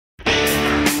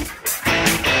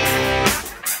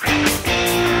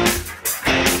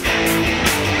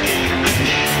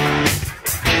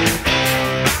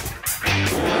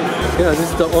Yeah,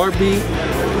 this is the Orbi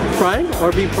Prime.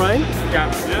 Orbi Prime. Yeah.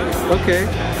 Okay.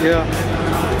 Yeah.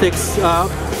 Takes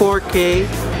 4K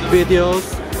videos,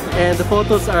 and the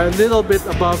photos are a little bit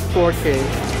above 4K.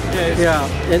 Yes. Yeah.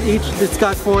 And it's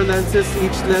got 4 lenses.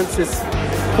 Each lens is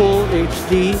full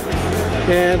HD,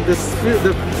 and the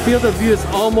field of view is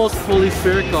almost fully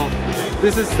spherical.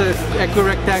 This is the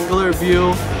equirectangular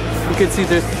view. You can see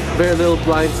there's very little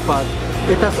blind spot.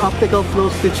 It has optical flow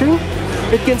stitching.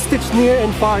 It can stitch near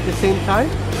and far at the same time.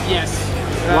 Yes.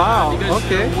 Wow. Because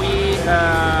okay. We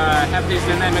have this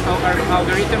dynamic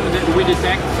algorithm that we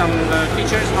detect some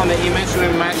features on the image,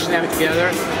 we match them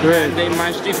together. Right. And they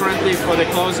match differently for the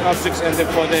close objects and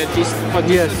for the distant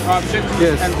objects.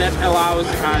 Yes. And that allows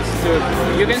us to.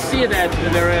 You can see that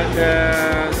there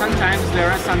are sometimes there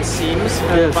are some seams,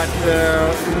 yes. but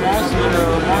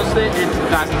mostly it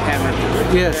doesn't happen.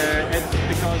 Yes. It's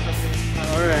because of.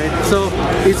 Alright, so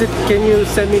can you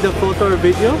send me the photo or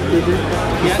video?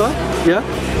 Yes. Yeah?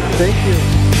 Thank you.